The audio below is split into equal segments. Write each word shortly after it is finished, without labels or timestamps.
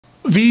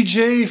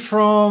VJ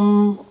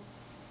from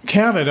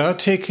Canada,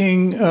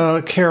 taking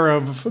care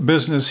of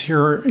business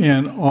here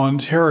in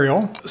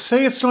Ontario.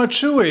 Say it's not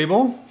true,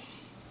 Abel.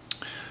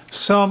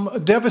 Some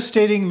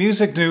devastating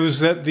music news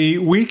that the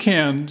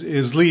Weeknd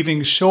is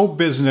leaving show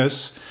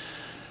business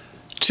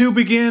to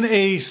begin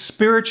a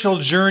spiritual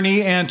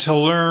journey and to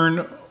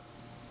learn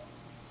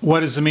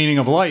what is the meaning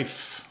of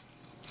life.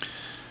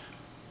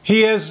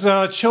 He has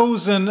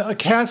chosen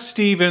Cat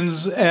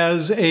Stevens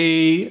as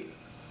a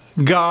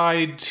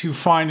guide to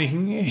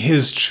finding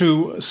his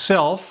true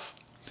self.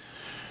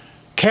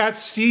 Cat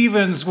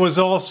Stevens was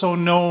also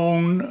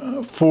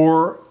known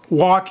for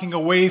walking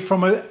away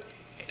from a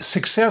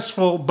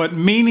successful but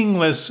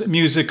meaningless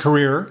music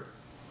career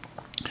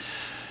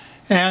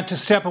and to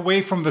step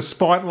away from the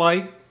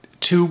spotlight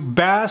to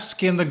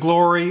bask in the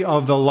glory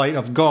of the light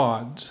of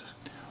God.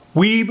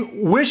 We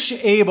wish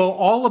Abel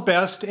all the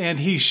best, and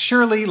he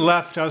surely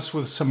left us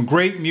with some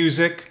great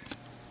music,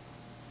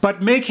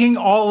 but making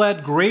all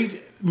that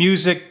great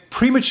music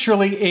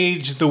prematurely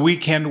aged the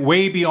Weeknd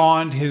way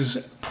beyond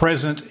his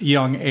present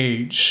young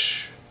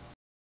age.